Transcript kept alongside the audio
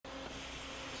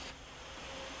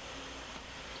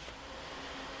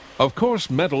Of course,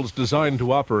 metals designed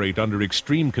to operate under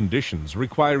extreme conditions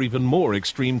require even more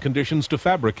extreme conditions to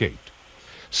fabricate.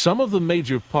 Some of the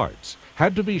major parts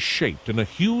had to be shaped in a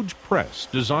huge press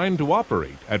designed to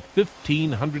operate at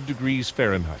 1,500 degrees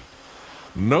Fahrenheit.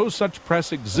 No such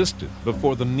press existed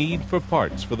before the need for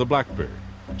parts for the Blackbird,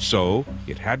 so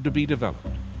it had to be developed.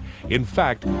 In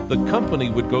fact, the company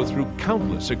would go through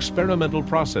countless experimental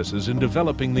processes in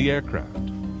developing the aircraft.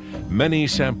 Many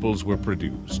samples were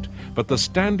produced, but the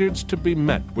standards to be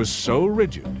met were so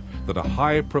rigid that a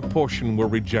high proportion were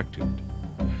rejected.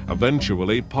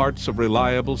 Eventually, parts of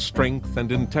reliable strength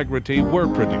and integrity were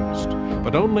produced,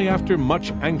 but only after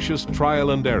much anxious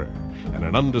trial and error and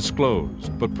an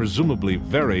undisclosed but presumably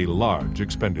very large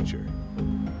expenditure.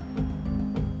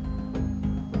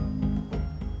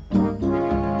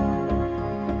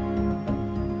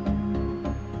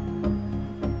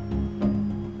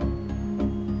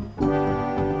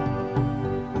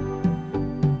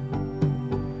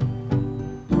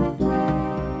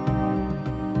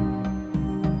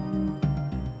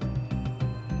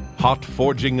 Hot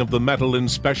forging of the metal in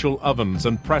special ovens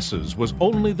and presses was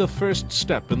only the first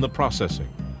step in the processing.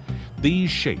 These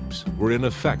shapes were in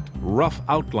effect rough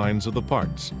outlines of the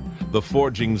parts. The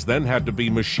forgings then had to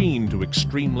be machined to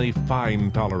extremely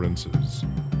fine tolerances.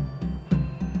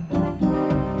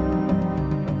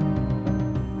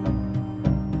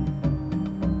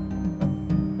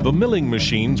 The milling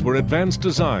machines were advanced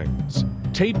designs,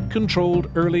 tape-controlled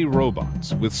early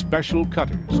robots with special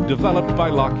cutters developed by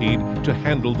Lockheed to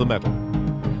handle the metal.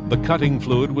 The cutting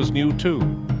fluid was new too.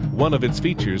 One of its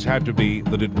features had to be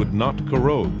that it would not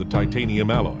corrode the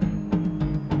titanium alloy.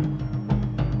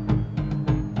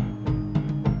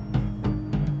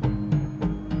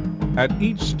 At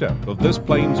each step of this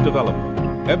plane's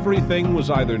development, everything was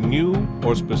either new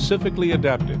or specifically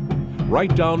adapted,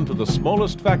 right down to the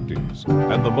smallest factors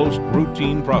and the most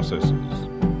routine processes.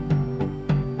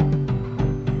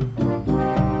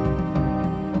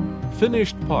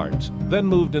 Finished parts then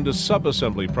moved into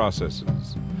sub-assembly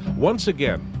processes. Once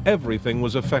again, everything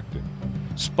was affected.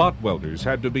 Spot welders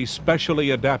had to be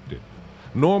specially adapted.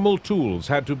 Normal tools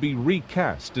had to be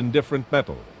recast in different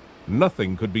metal.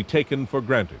 Nothing could be taken for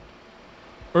granted.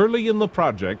 Early in the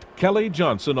project, Kelly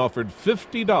Johnson offered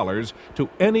 $50 to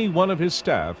any one of his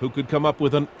staff who could come up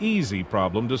with an easy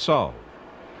problem to solve.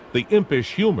 The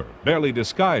impish humor barely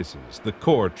disguises the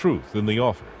core truth in the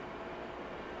offer.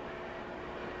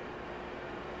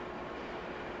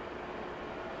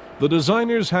 The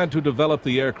designers had to develop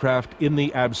the aircraft in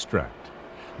the abstract.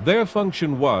 Their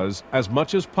function was, as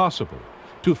much as possible,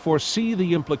 to foresee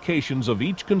the implications of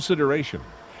each consideration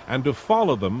and to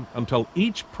follow them until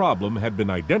each problem had been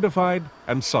identified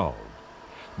and solved.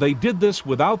 They did this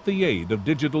without the aid of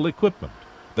digital equipment.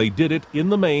 They did it in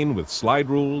the main with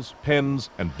slide rules, pens,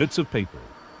 and bits of paper.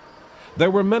 There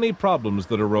were many problems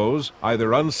that arose,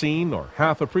 either unseen or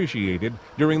half appreciated,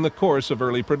 during the course of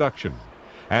early production.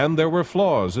 And there were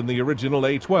flaws in the original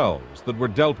A-12s that were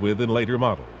dealt with in later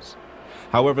models.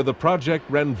 However, the project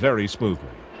ran very smoothly,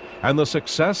 and the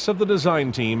success of the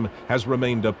design team has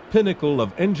remained a pinnacle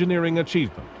of engineering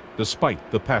achievement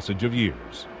despite the passage of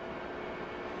years.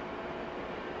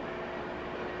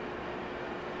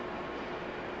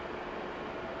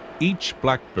 Each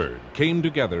Blackbird came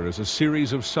together as a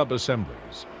series of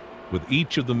sub-assemblies, with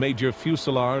each of the major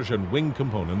fuselage and wing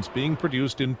components being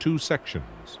produced in two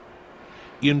sections.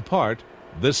 In part,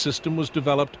 this system was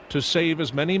developed to save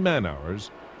as many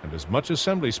man-hours and as much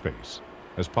assembly space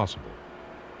as possible.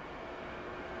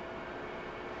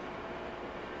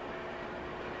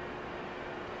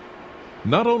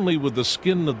 Not only would the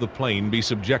skin of the plane be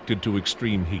subjected to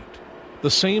extreme heat, the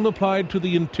same applied to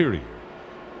the interior.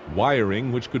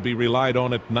 Wiring, which could be relied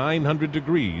on at 900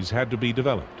 degrees, had to be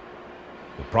developed.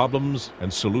 The problems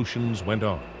and solutions went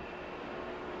on.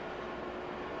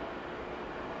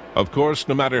 Of course,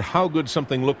 no matter how good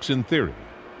something looks in theory,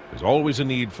 there's always a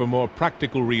need for more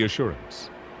practical reassurance.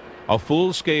 A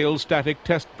full-scale static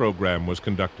test program was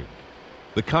conducted.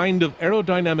 The kind of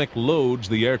aerodynamic loads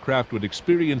the aircraft would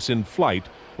experience in flight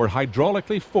were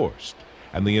hydraulically forced,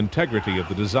 and the integrity of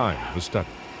the design was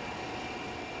studied.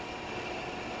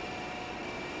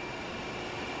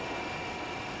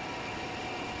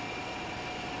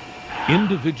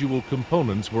 Individual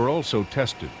components were also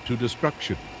tested to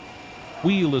destruction.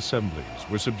 Wheel assemblies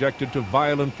were subjected to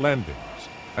violent landings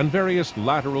and various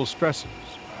lateral stresses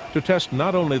to test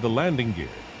not only the landing gear,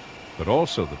 but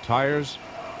also the tires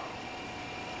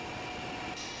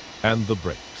and the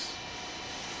brakes.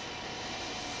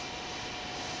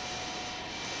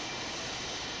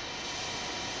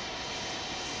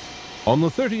 On the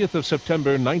 30th of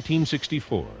September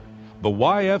 1964, the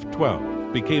YF-12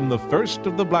 became the first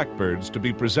of the Blackbirds to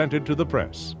be presented to the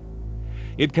press.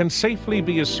 It can safely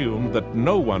be assumed that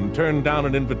no one turned down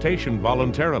an invitation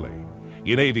voluntarily.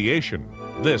 In aviation,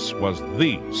 this was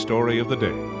the story of the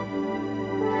day.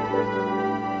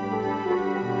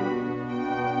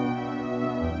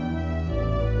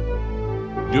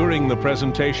 During the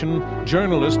presentation,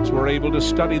 journalists were able to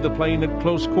study the plane at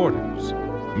close quarters,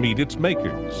 meet its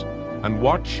makers, and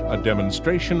watch a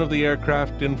demonstration of the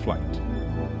aircraft in flight.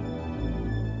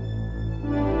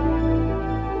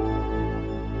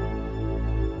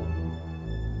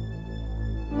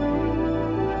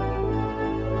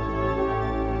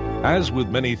 As with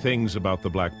many things about the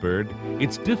Blackbird,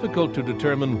 it's difficult to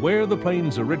determine where the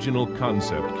plane's original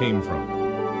concept came from.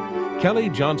 Kelly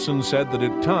Johnson said that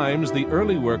at times the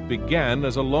early work began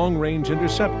as a long-range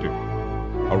interceptor,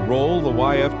 a role the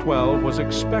YF-12 was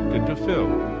expected to fill.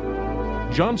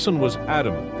 Johnson was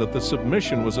adamant that the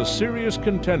submission was a serious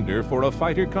contender for a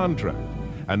fighter contract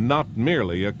and not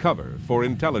merely a cover for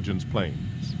intelligence planes.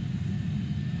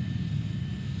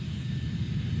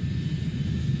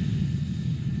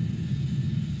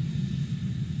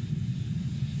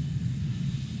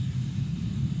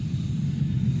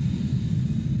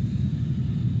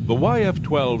 The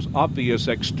YF-12's obvious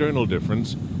external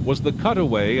difference was the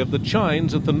cutaway of the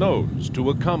chines at the nose to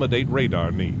accommodate radar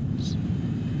needs.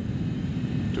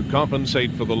 To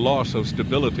compensate for the loss of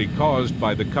stability caused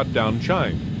by the cut-down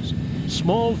chines,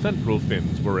 small ventral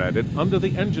fins were added under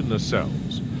the engine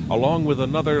nacelles, along with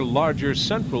another larger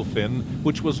central fin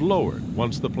which was lowered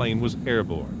once the plane was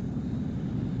airborne.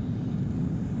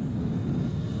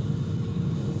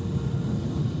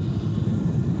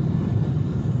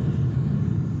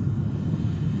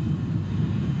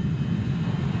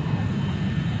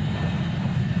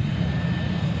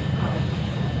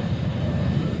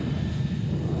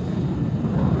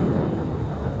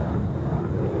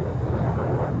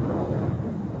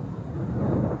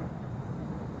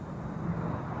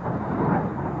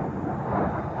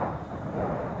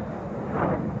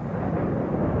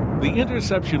 The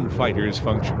interception fighter's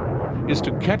function is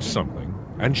to catch something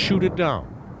and shoot it down.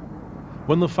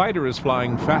 When the fighter is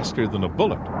flying faster than a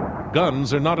bullet,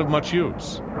 guns are not of much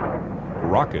use.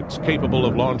 Rockets capable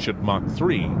of launch at Mach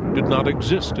 3 did not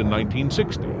exist in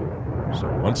 1960. So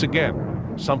once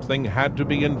again, something had to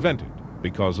be invented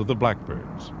because of the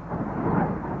Blackbirds.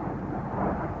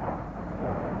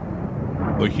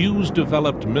 The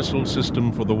Hughes-developed missile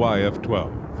system for the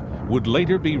YF-12 would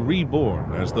later be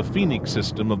reborn as the Phoenix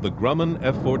system of the Grumman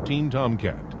F-14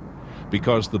 Tomcat,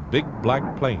 because the big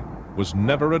black plane was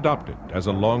never adopted as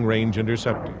a long-range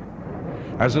interceptor.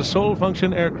 As a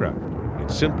sole-function aircraft,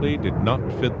 it simply did not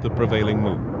fit the prevailing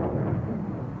mood.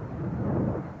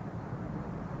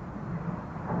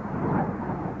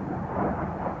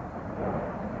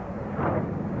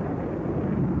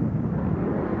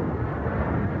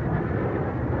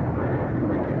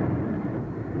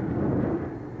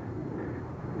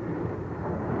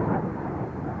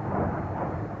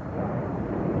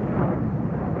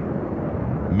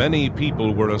 Many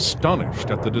people were astonished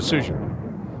at the decision,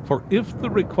 for if the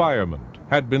requirement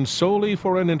had been solely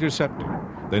for an interceptor,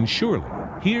 then surely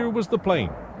here was the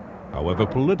plane. However,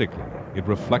 politically, it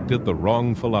reflected the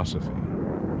wrong philosophy.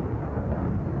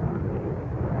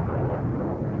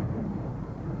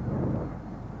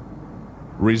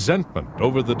 Resentment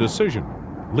over the decision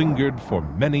lingered for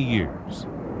many years.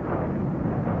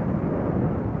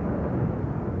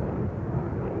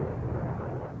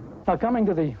 Now, coming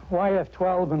to the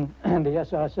YF-12 and the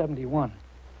Sr-71,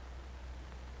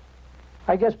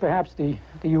 I guess perhaps the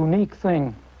unique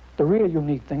thing, the real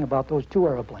unique thing about those two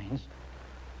airplanes,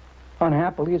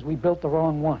 unhappily, is we built the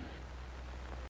wrong one.